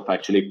element of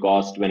actually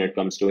cost when it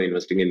comes to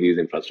investing in these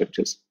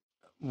infrastructures.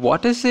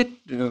 What does it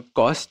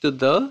cost to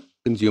the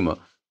consumer?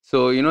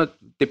 So,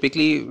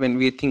 typically when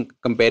we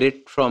compare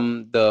it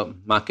from the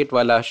market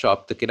wala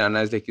shop, the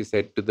kiranas, like you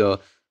said, to the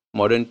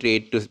modern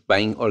trade, to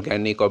buying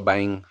organic or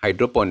buying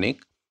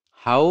hydroponic,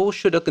 how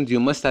should a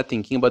consumer start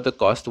thinking about the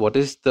cost? What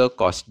is the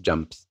cost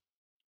jumps?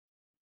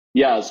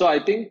 Yeah, so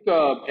I think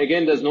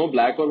again, there's no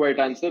black or white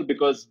answer,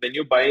 because when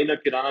you buy in a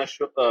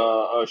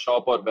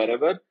shop or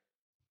wherever,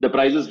 the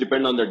prices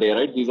depend on the day,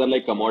 right? These are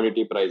like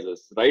commodity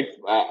prices, right?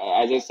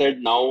 As I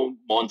said, now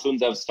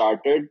monsoons have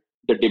started.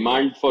 The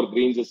demand for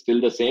greens is still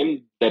the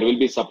same. There will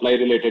be supply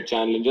related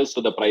challenges,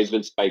 so the price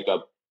will spike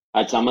up.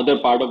 At some other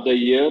part of the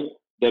year,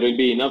 there will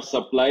be enough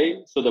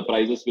supply, so the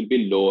prices will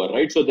be lower,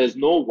 right? So there's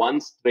no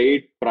one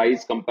straight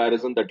price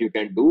comparison that you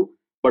can do.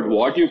 But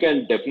what you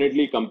can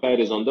definitely compare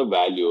is on the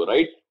value,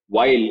 right?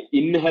 While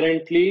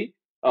inherently,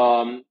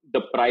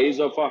 the price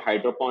of a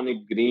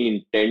hydroponic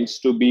green tends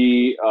to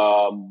be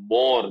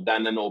more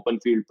than an open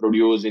field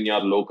produce in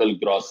your local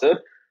grocer.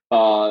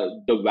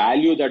 The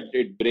value that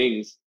it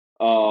brings,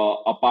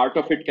 a part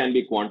of it can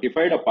be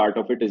quantified, a part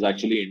of it is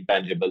actually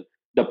intangible.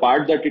 The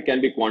part that it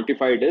can be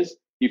quantified is,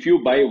 if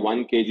you buy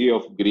 1 kg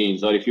of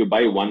greens, or if you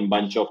buy one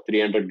bunch of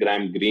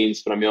 300-gram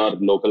greens from your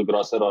local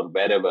grocer or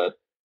wherever,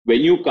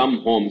 When you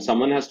come home,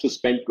 someone has to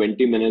spend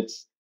 20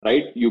 minutes,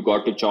 right? You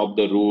got to chop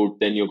the root,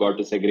 then you got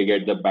to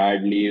segregate the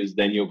bad leaves,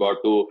 then you got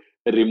to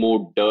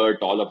remove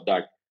dirt, all of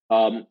that.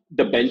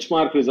 The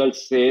benchmark result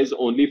says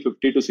only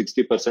 50 to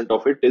 60%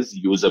 of it is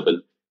usable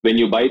when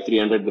you buy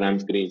 300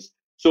 grams greens.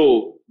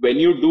 So when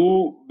you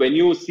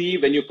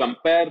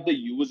compare the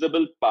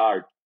usable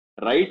part,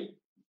 right?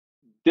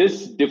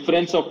 This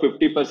difference of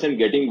 50%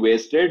 getting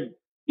wasted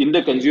in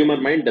the consumer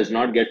mind does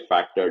not get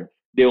factored.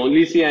 They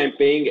only see I'm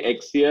paying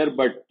X here,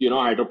 but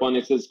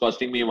hydroponics is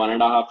costing me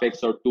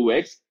 1.5x or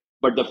 2x.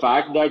 But the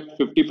fact that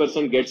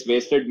 50% gets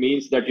wasted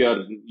means that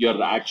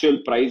your actual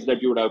price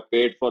that you would have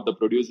paid for the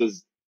produce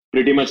is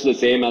pretty much the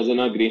same as in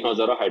a greenhouse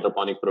or a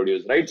hydroponic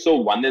produce, right? So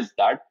one is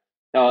that.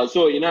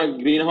 So in a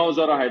greenhouse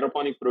or a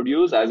hydroponic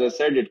produce, as I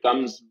said, it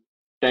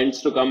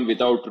tends to come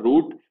without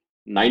root.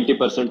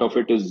 90% of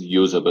it is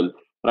usable,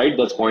 right?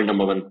 That's point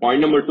number one.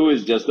 Point number two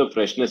is just the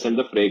freshness and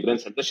the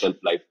fragrance and the shelf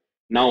life.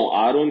 Now,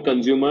 our own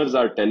consumers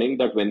are telling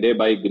that when they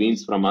buy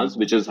greens from us,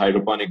 which is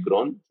hydroponic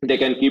grown, they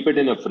can keep it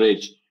in a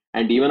fridge.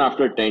 And even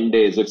after 10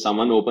 days, if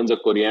someone opens a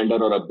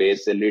coriander or a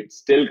basil, it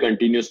still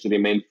continues to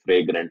remain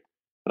fragrant,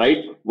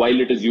 right? While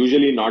it is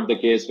usually not the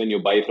case when you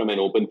buy from an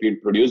open field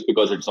produce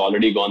because it's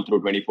already gone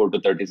through 24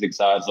 to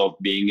 36 hours of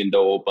being in the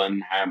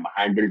open,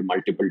 handled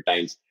multiple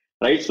times,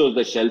 right? So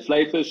the shelf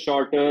life is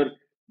shorter,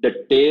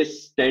 the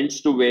taste tends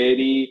to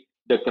vary,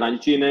 the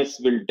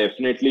crunchiness will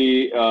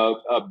definitely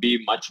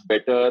be much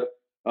better,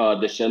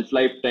 the shelf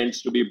life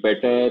tends to be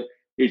better.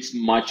 It's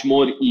much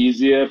more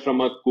easier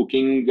from a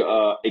cooking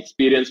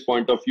experience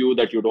point of view,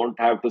 that you don't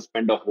have to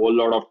spend a whole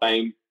lot of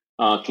time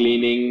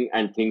cleaning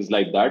and things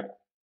like that.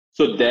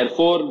 So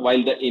therefore,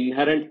 while the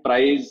inherent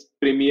price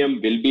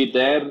premium will be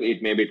there,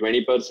 it may be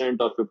 20%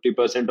 or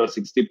 50% or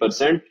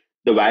 60%.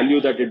 The value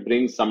that it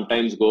brings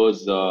sometimes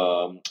goes,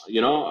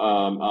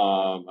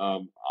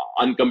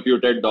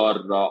 uncomputed,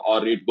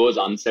 or it goes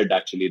unsaid.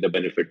 Actually, the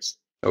benefits.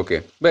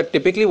 Okay. But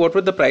typically, what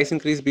would the price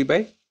increase be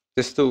by?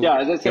 Just to Yeah,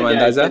 as I give said, an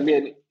yeah,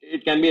 andaza?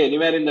 it can be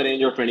anywhere in the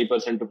range of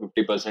 20% to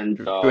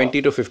 50%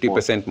 20 to more.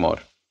 50% more.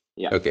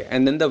 Yeah, Okay.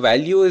 And then the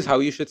value is how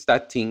you should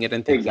start seeing it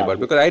and thinking about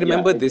it. exactly. Because I Yeah,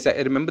 remember this. I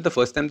remember the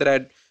first time that I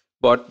had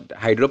bought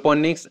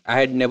hydroponics, I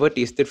had never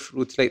tasted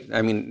fruits like,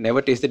 I mean,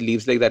 never tasted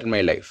leaves like that in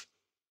my life.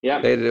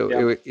 yeah, Right?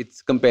 yeah,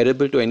 It's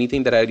comparable to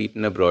anything that I had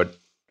eaten abroad.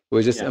 It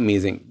was just yeah,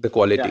 amazing, the yeah.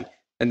 quality.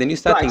 And then you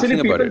So start actually,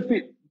 thinking about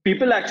it.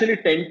 people actually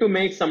tend to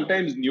make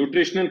sometimes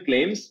nutritional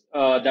claims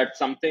that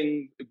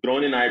something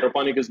grown in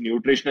hydroponic is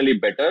nutritionally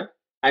better.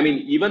 I mean,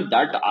 even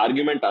that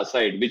argument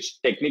aside,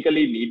 which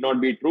technically need not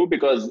be true,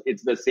 because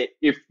it's the same.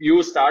 If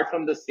you start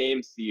from the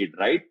same seed,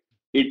 right,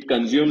 it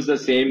consumes the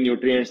same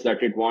nutrients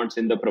that it wants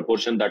in the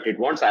proportion that it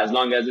wants, as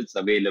long as it's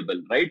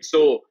available, right?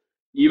 So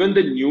even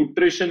the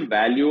nutrition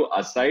value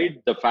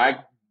aside,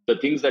 the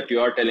things that you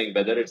are telling,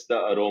 whether it's the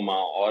aroma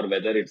or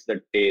whether it's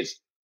the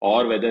taste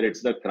or whether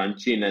it's the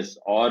crunchiness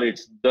or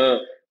it's the,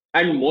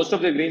 and most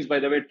of the greens, by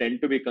the way,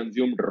 tend to be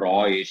consumed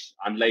rawish,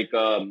 unlike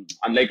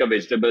a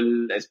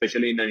vegetable,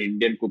 especially in an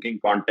Indian cooking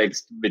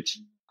context, which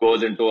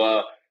goes into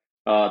a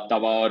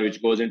tawa, or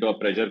which goes into a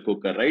pressure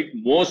cooker, right?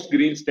 Most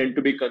greens tend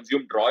to be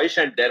consumed rawish,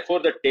 and therefore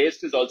the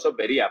taste is also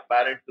very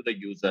apparent to the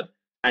user.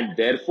 And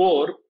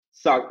therefore,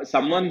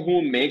 someone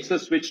who makes a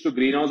switch to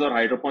greenhouse or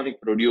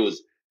hydroponic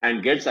produce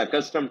and gets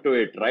accustomed to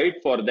it, right?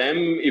 For them,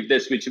 if they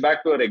switch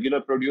back to a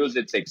regular produce,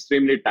 it's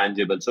extremely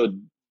tangible. So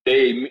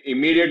they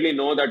immediately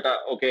know that,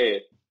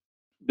 okay,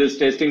 this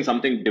tasting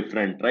something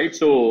different, right?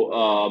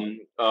 So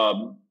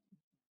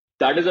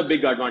that is a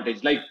big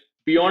advantage. Like,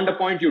 beyond a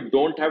point, you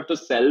don't have to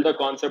sell the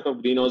concept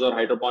of greenhouse or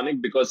hydroponic,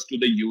 because to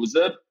the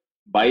user,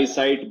 by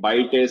sight,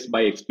 by taste,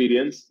 by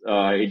experience,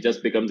 it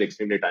just becomes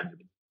extremely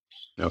tangible.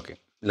 Okay.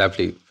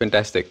 Lovely.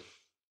 Fantastic.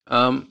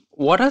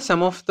 What are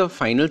some of the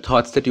final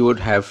thoughts that you would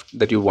have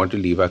that you want to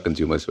leave our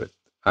consumers with,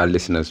 our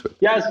listeners with?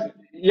 Yes,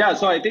 yeah.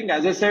 So I think,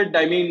 as I said,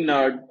 I mean,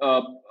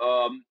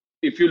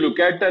 if you look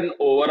at an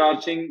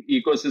overarching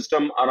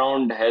ecosystem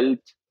around health,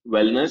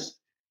 wellness,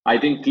 I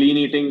think clean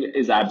eating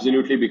is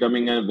absolutely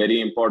becoming a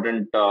very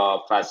important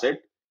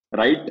facet,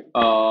 right?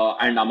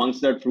 And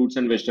amongst that, fruits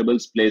and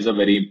vegetables plays a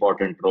very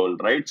important role,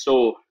 right?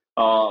 So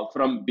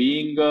from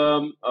being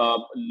a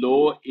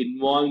low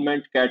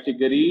involvement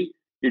category,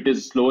 it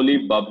is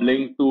slowly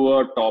bubbling to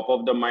a top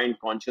of the mind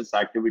conscious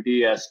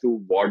activity as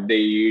to what they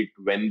eat,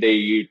 when they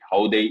eat,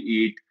 how they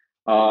eat.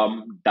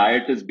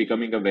 Diet is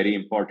becoming a very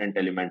important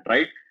element,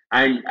 right?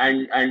 And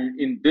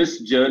in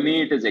this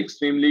journey, it is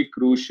extremely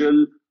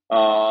crucial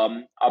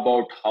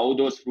about how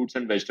those fruits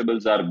and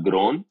vegetables are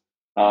grown.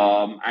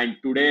 And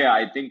today,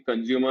 I think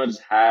consumers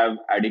have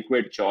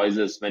adequate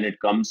choices when it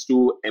comes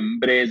to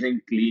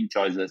embracing clean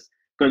choices.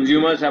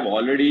 Consumers are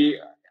already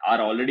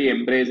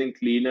embracing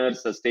cleaner,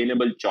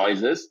 sustainable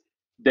choices.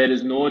 There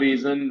is no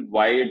reason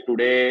why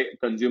today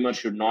consumers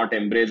should not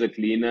embrace a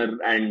cleaner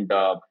and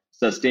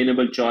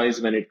sustainable choice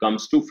when it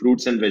comes to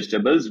fruits and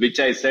vegetables, which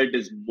I said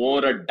is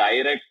more a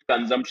direct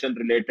consumption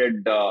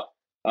related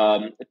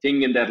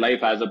thing in their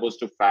life as opposed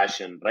to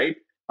fashion, right?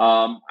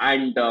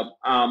 And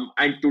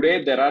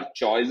today there are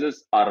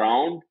choices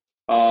around.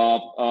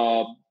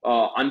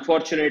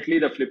 Unfortunately,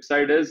 the flip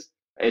side is,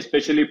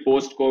 especially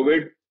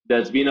post-COVID,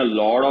 there's been a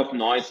lot of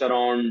noise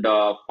around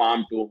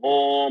farm to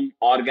home,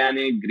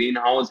 organic,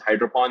 greenhouse,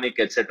 hydroponic,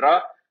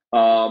 etc.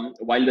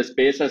 While the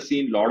space has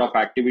seen a lot of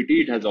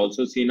activity, it has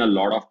also seen a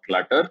lot of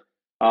clutter.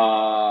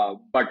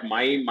 But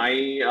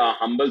my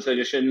humble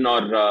suggestion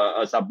or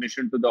a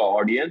submission to the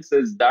audience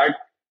is that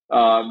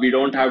we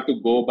don't have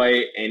to go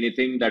by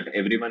anything that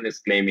everyone is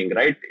claiming,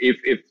 right?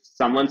 If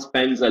someone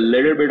spends a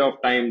little bit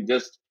of time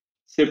just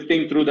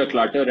sifting through the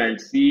clutter and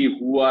see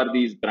who are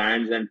these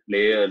brands and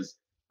players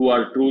who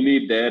are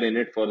truly there in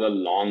it for the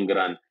long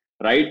run,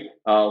 right?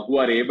 Who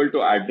are able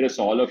to address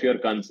all of your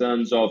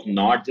concerns of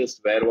not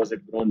just where was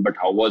it grown, but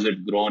how was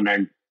it grown,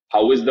 and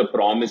how is the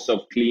promise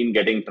of clean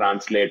getting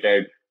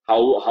translated?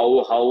 How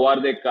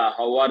are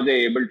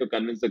they able to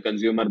convince the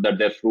consumer that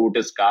their fruit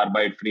is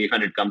carbide free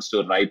when it comes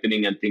to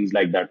ripening and things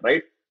like that,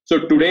 right?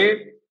 So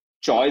today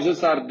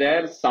choices are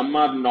there, some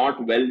are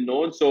not well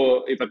known.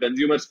 So if a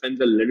consumer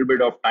spends a little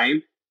bit of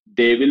time,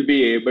 they will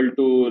be able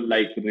to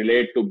like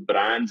relate to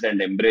brands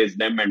and embrace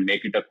them and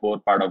make it a core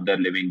part of their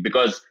living.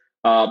 Because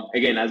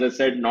again, as I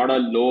said,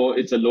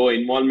 it's a low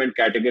involvement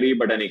category,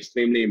 but an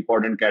extremely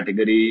important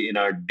category in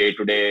our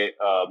day-to-day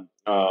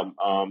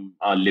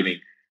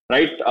living,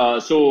 right?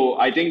 So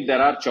I think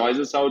there are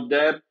choices out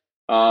there.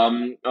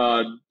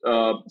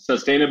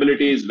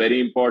 Sustainability is very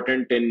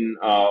important in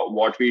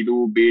what we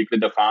do, be it with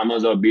the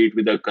farmers or be it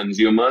with the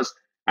consumers.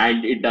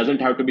 And it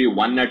doesn't have to be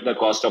one at the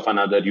cost of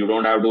another. You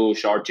don't have to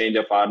shortchange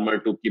a farmer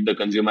to keep the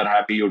consumer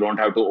happy. You don't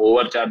have to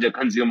overcharge a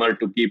consumer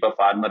to keep a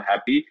farmer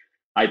happy.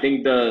 I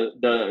think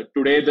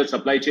today the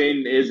supply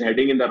chain is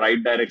heading in the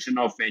right direction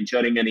of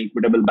ensuring an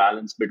equitable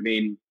balance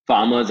between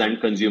farmers and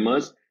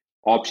consumers.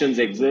 Options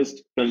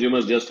exist.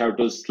 Consumers just have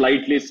to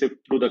slightly sift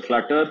through the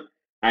clutter,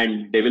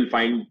 and they will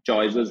find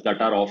choices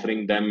that are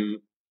offering them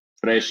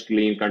fresh,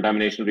 clean,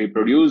 contamination-free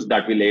produce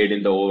that will aid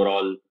in the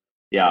overall,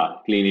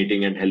 clean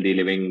eating and healthy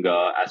living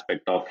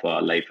aspect of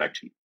life,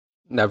 actually.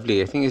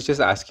 Lovely. I think it's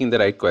just asking the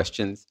right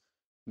questions,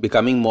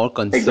 becoming more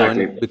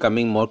concerned, Exactly.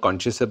 becoming more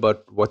conscious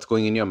about what's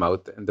going in your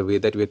mouth and the way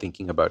that we're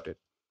thinking about it.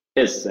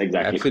 Yes,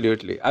 exactly.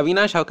 Absolutely.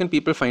 Avinash, how can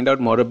people find out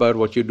more about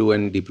what you do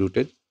in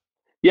Deep-Rooted?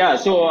 Yeah,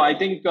 so I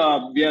think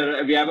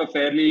we have a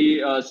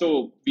fairly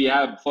so we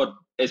have, for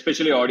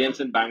especially audience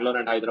in Bangalore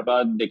and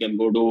Hyderabad, they can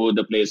go to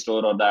the Play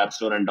Store or the App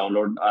Store and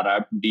download our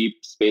app. Deep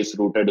Space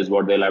Rooted is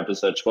what they'll have to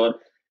search for.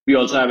 We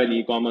also have an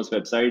e-commerce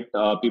website.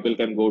 People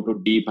can go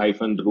to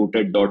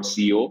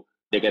deep-rooted.co.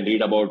 They can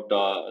read about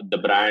the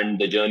brand,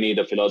 the journey,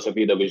 the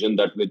philosophy, the vision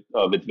that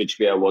with which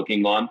we are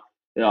working on.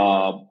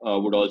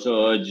 Would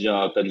also urge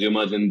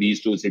consumers in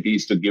these two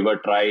cities to give a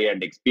try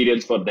and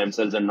experience for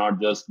themselves and not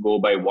just go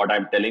by what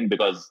I'm telling,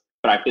 because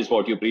practice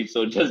what you preach.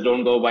 So just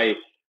don't go by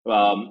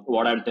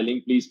what I'm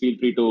telling. Please feel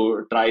free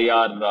to try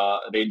our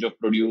range of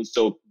produce.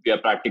 So we are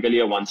practically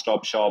a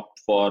one-stop shop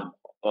for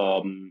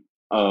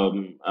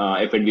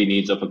F&B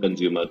needs of a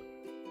consumer.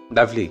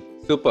 Lovely.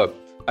 Superb.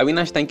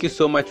 Avinash, thank you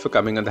so much for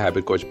coming on the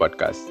Habit Coach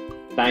podcast.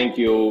 Thank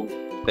you.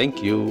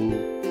 Thank you.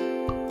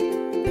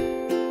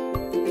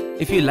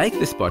 If you like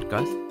this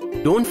podcast,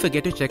 don't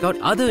forget to check out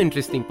other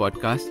interesting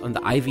podcasts on the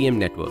IVM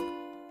network.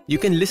 You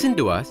can listen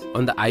to us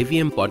on the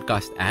IVM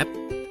Podcast app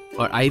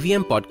or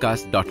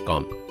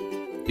ivmpodcast.com.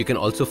 You can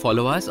also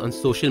follow us on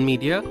social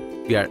media.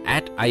 We are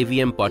at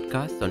IVM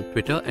Podcasts on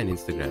Twitter and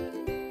Instagram.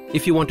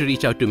 If you want to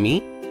reach out to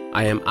me,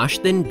 I am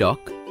Ashtin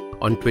Doc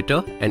on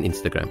Twitter and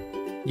Instagram.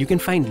 You can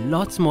find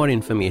lots more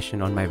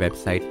information on my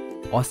website,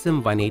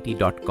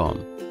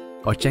 awesome180.com.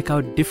 or check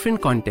out different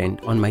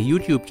content on my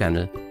YouTube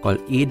channel called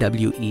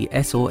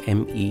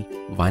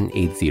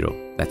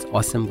AWESOME180. That's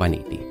Awesome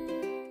 180.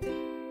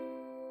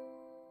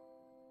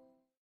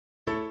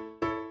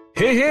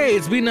 Hey,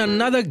 it's been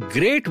another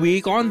great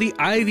week on the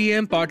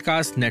IVM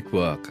Podcast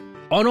Network.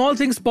 On All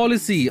Things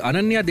Policy,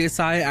 Ananya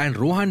Desai and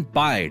Rohan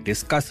Pai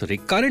discuss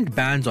recurrent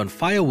bans on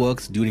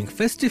fireworks during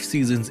festive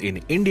seasons in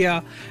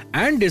India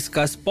and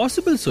discuss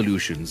possible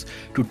solutions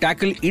to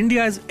tackle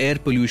India's air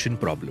pollution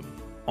problem.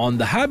 On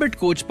the Habit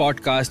Coach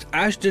podcast,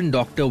 Ashton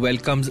Doctor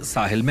welcomes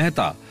Sahil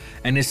Mehta,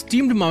 an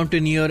esteemed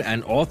mountaineer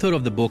and author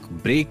of the book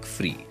Break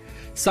Free.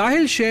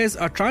 Sahil shares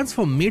a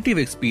transformative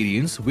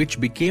experience which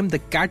became the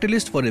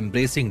catalyst for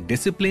embracing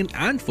discipline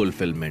and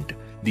fulfillment.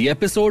 The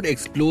episode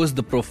explores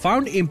the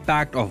profound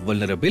impact of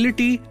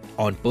vulnerability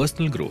on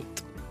personal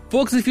growth.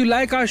 Folks, if you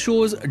like our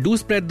shows, do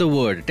spread the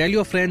word. Tell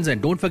your friends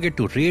and don't forget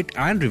to rate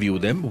and review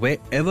them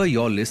wherever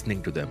you're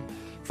listening to them.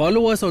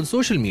 Follow us on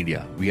social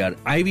media. We are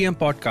IVM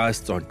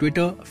Podcasts on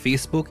Twitter,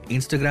 Facebook,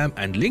 Instagram,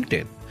 and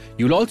LinkedIn.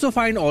 You'll also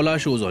find all our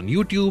shows on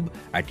YouTube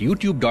at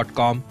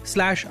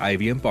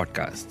youtube.com/IVM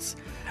Podcasts.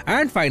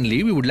 And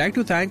finally, we would like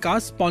to thank our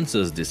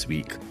sponsors this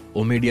week: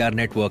 Omidyar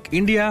Network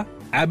India,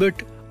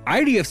 Abbott,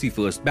 IDFC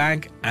First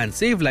Bank, and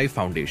Save Life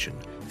Foundation.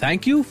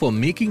 Thank you for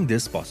making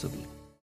this possible.